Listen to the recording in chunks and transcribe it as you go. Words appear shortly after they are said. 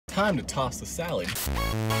time to toss the salad.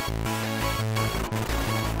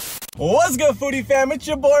 What's good, foodie fam? It's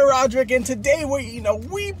your boy Rodrick, and today we're eating a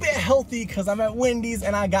wee bit healthy because I'm at Wendy's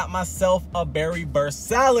and I got myself a berry burst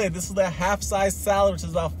salad. This is the half-size salad, which is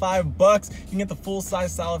about $5. You can get the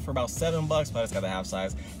full-size salad for about $7, but I just got the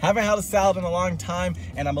half-size. Haven't had a salad in a long time,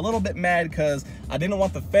 and I'm a little bit mad because I didn't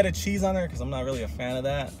want the feta cheese on there because I'm not really a fan of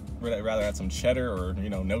that. I'd rather add some cheddar or,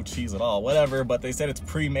 no cheese at all, whatever, but they said it's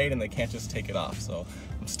pre-made and they can't just take it off, so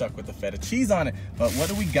I'm stuck with the feta cheese on it. But what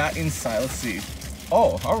do we got inside? Let's see.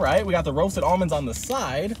 Oh, all right, we got the roasted almonds on the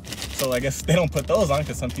side, so I guess they don't put those on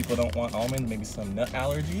because some people don't want almonds, maybe some nut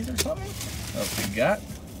allergies or something. What else we got?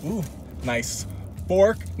 Ooh, nice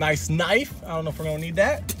fork, nice knife. I don't know if we're gonna need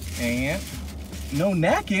that. And no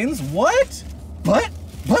napkins, what? But,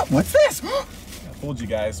 what's this? I told you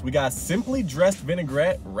guys, we got simply dressed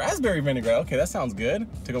vinaigrette, raspberry vinaigrette. Okay, that sounds good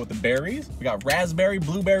to go with the berries. We got raspberry,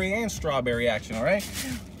 blueberry, and strawberry action, all right?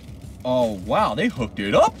 Oh, wow, they hooked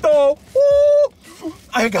it up though. Woo!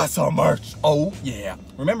 I got some merch. Oh, yeah.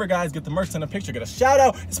 Remember, guys, get the merch, send a picture, get a shout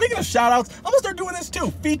out. And speaking of shout outs, I'm gonna start doing this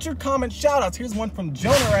too. Featured comment shout outs. Here's one from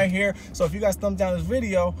Jonah right here. So if you guys thumbs down this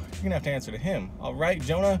video, you're gonna have to answer to him. All right,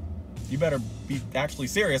 Jonah, you better be actually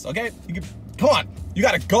serious, okay? Come on, you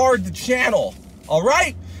gotta guard the channel, all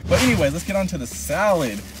right? But anyways, let's get on to the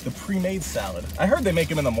salad, the pre-made salad. I heard they make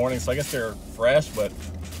them in the morning, so I guess they're fresh, but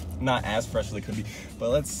not as fresh as they could be. But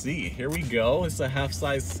let's see, here we go. It's a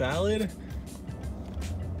half-size salad.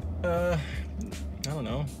 I don't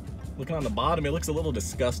know. Looking on the bottom, it looks a little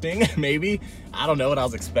disgusting, maybe. I don't know what I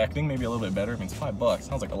was expecting. Maybe a little bit better. I mean, it's $5.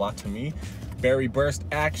 Sounds like a lot to me. Berry burst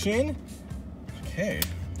action. Okay,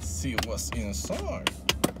 let's see what's inside.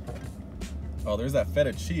 Oh, there's that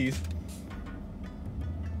feta cheese.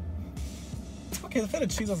 Okay, the feta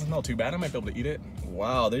cheese doesn't smell too bad. I might be able to eat it.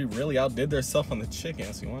 Wow, they really outdid themselves on the chicken.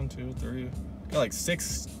 Let's see, 1, 2, 3. Got like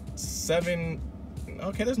 6, 7.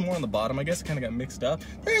 Okay, there's more on the bottom. I guess it kind of got mixed up.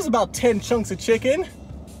 There's about 10 chunks of chicken.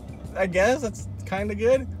 I guess that's kind of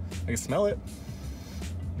good. I can smell it.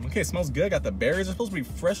 Okay, it smells good. Got the berries. They're supposed to be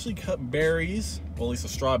freshly cut berries. Well, at least the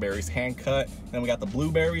strawberries, hand cut. And then we got the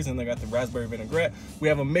blueberries, and then got the raspberry vinaigrette. We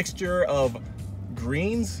have a mixture of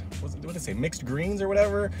greens. What did it say? Mixed greens or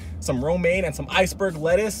whatever. Some romaine and some iceberg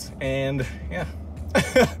lettuce. And yeah,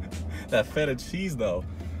 that feta cheese though.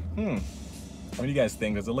 What do you guys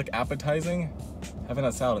think? Does it look appetizing? Haven't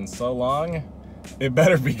had salad in so long. It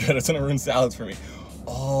better be good. It's gonna ruin salads for me.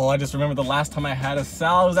 Oh, I just remembered the last time I had a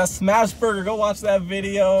salad was that smash burger. Go watch that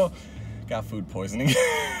video. Got food poisoning.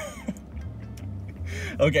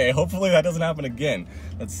 Okay, hopefully that doesn't happen again.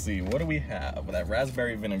 Let's see, what do we have? That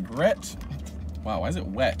raspberry vinaigrette. Wow, why is it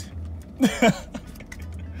wet?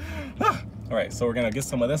 All right, so we're gonna get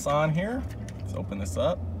some of this on here. Let's open this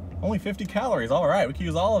up. Only 50 calories, all right, we can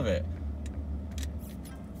use all of it.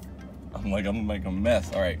 I'm gonna make a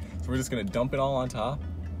mess. All right, so we're just gonna dump it all on top.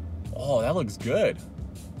 Oh, that looks good.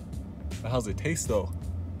 How's it taste though?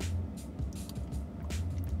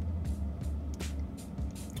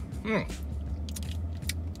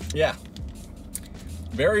 Yeah.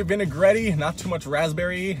 Very vinaigrette-y, not too much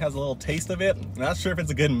raspberry, has a little taste of it. Not sure if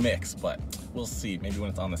it's a good mix, but we'll see. Maybe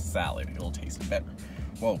when it's on the salad, it'll taste better.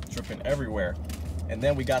 Whoa, dripping everywhere. And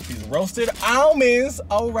then we got these roasted almonds.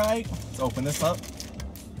 All right, let's open this up.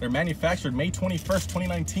 They're manufactured May 21st,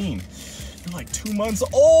 2019. They're like 2 months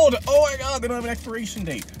old. Oh my God, they don't have an expiration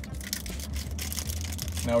date.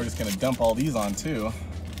 Now we're just gonna dump all these on too.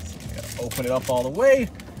 So we gotta open it up all the way.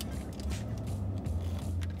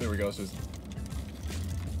 There we go, it's just,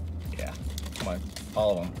 yeah, come on,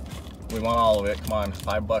 all of them. We want all of it, come on,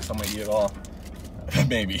 $5, I'm gonna eat it all.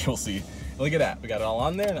 Maybe, we'll see. Look at that, we got it all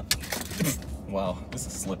on there. Wow, this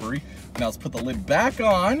is slippery. Now let's put the lid back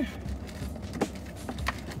on.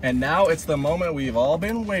 And now it's the moment we've all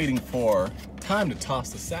been waiting for. Time to toss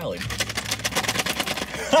the salad.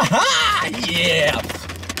 Ha-ha! Yeah!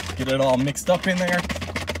 Get it all mixed up in there.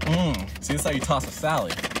 See, this is how you toss a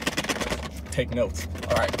salad. Take notes.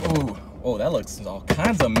 All right, ooh. Oh, that looks all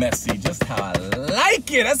kinds of messy, just how I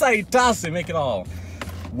like it. That's how you toss it, make it all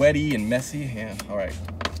wetty and messy. Yeah, all right,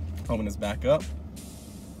 open this back up.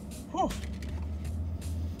 Whew.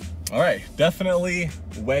 All right, definitely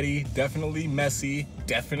wetty, definitely messy,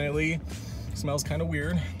 definitely smells kind of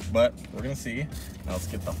weird, but we're gonna see. Now let's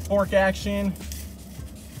get the fork action.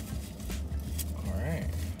 All right,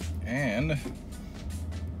 and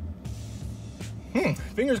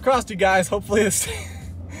fingers crossed, you guys. Hopefully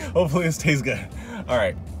this tastes good. All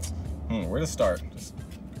right, where to start? Just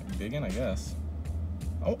digging, I guess.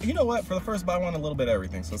 Oh, you know what? For the first bite, I want a little bit of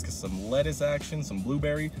everything. So let's get some lettuce action, some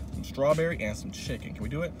blueberry, some strawberry, and some chicken. Can we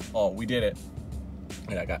do it? Oh, we did it.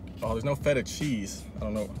 Yeah, I got, oh, there's no feta cheese. I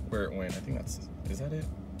don't know where it went. I think that's, is that it?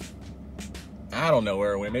 I don't know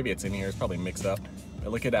where it went. Maybe it's in here. It's probably mixed up.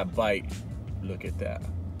 But look at that bite. Look at that.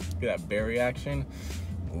 Look at that berry action.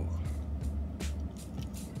 Ooh.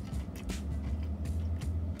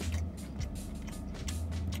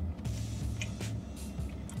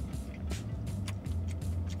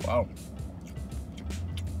 Wow.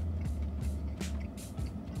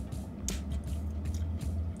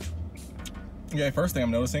 Okay, first thing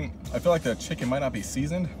I'm noticing, I feel like the chicken might not be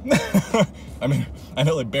seasoned. I mean, I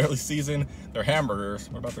know they barely season their hamburgers.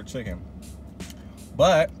 What about their chicken?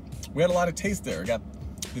 But we had a lot of taste there. We got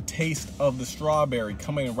the taste of the strawberry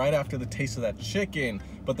coming in right after the taste of that chicken.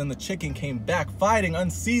 But then the chicken came back fighting,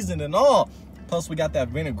 unseasoned and all. Plus we got that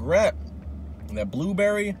vinaigrette and that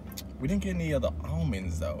blueberry. We didn't get any of the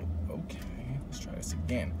almonds though. Okay, let's try this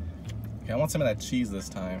again. Okay, I want some of that cheese this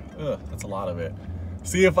time. Ugh, that's a lot of it.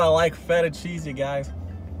 See if I like feta cheese, you guys.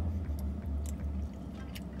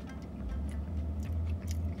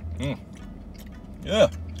 Yeah.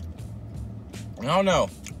 I don't know.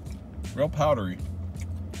 Real powdery.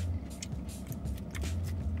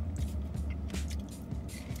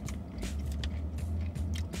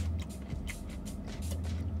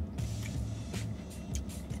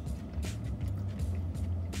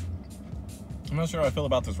 I'm not sure how I feel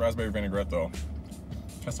about this raspberry vinaigrette though.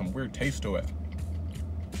 It has some weird taste to it.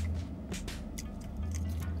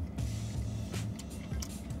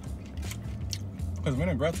 Because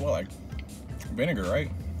vinaigrette's what, like vinegar,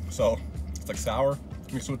 right? So it's like sour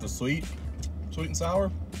mixed with the sweet and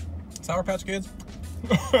sour. Sour Patch Kids.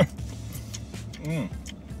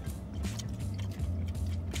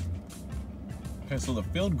 Okay, so the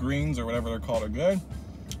filled greens or whatever they're called are good.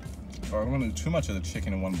 Or I'm gonna do too much of the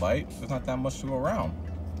chicken in one bite. There's not that much to go around.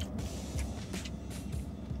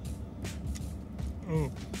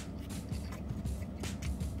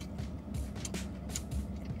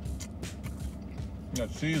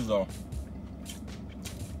 Got cheese though.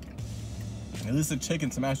 At least the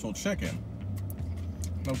chicken's some actual chicken.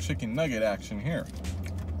 No chicken nugget action here.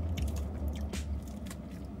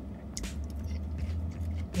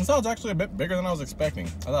 The salad's actually a bit bigger than I was expecting.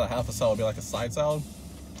 I thought a half a salad would be like a side salad.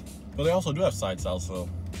 But they also do have side salads, so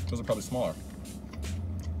those are probably smaller.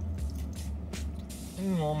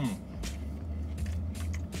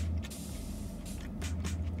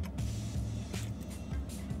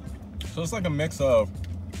 So it's like a mix of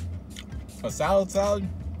a salad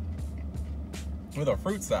with a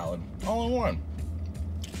fruit salad, all in one.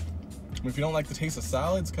 If you don't like the taste of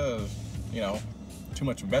salads because, you know, too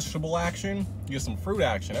much vegetable action, you get some fruit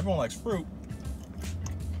action. Everyone likes fruit.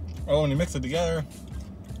 Or when you mix it together,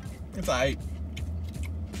 it's alright.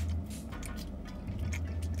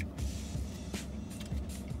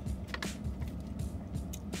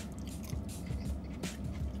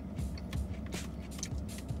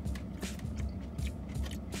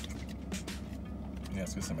 Yeah,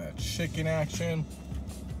 let's get some of that chicken action.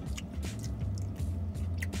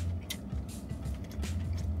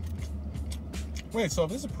 Wait, so if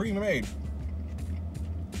this is pre-made,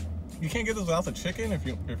 you can't get this without the chicken if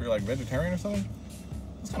you're like vegetarian or something?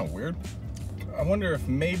 That's kind of weird. I wonder if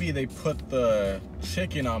maybe they put the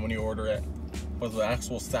chicken on when you order it, but the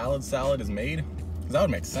actual salad is made? Because that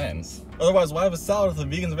would make sense. Otherwise, why have a salad if the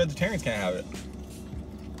vegans and vegetarians can't have it?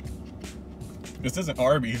 This isn't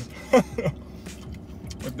Arby's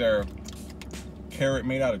with their carrot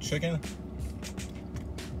made out of chicken.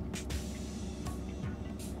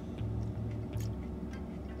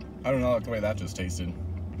 I don't know the way that just tasted.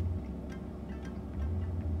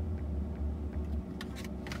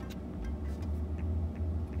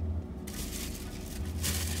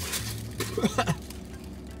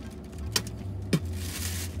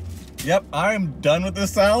 Yep, I am done with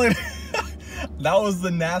this salad. That was the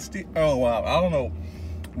nasty. Oh wow, I don't know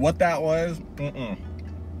what that was.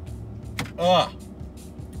 Ugh.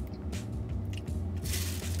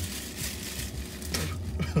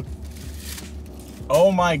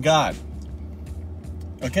 Oh my god.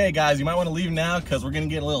 Okay guys, you might want to leave now because we're gonna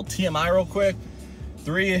get a little TMI real quick.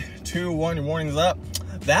 3, 2, 1, your warning's up.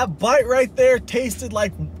 That bite right there tasted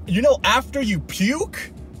like, you know, after you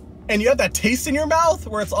puke and you have that taste in your mouth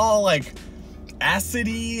where it's all like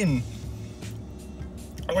acidy and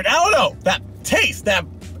I don't know, that taste, that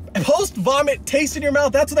post-vomit taste in your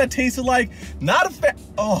mouth, that's what that tasted like. Not a fan.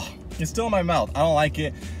 Oh, it's still in my mouth. I don't like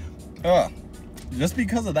it. Just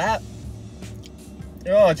because of that.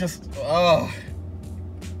 Oh, just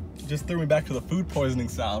threw me back to the food poisoning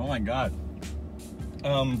salad. Oh my god.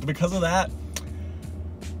 Because of that,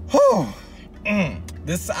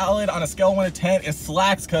 this salad on a scale of 1 to 10, it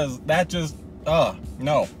slacks because that just,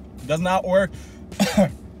 no, does not work.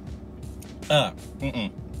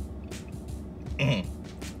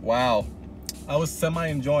 Wow. I was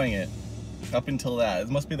semi-enjoying it up until that. It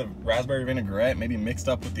must be the raspberry vinaigrette, maybe mixed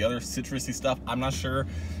up with the other citrusy stuff. I'm not sure,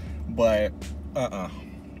 but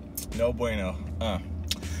no bueno.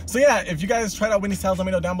 So yeah, if you guys tried out Wendy's salads, let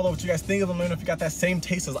me know down below what you guys think of them. Let me know if you got that same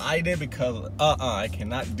taste as I did, because I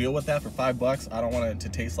cannot deal with that for $5. I don't want it to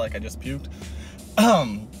taste like I just puked.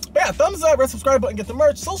 But yeah, thumbs up, red subscribe button, get the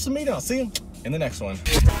merch, social media. I'll see you in the next one.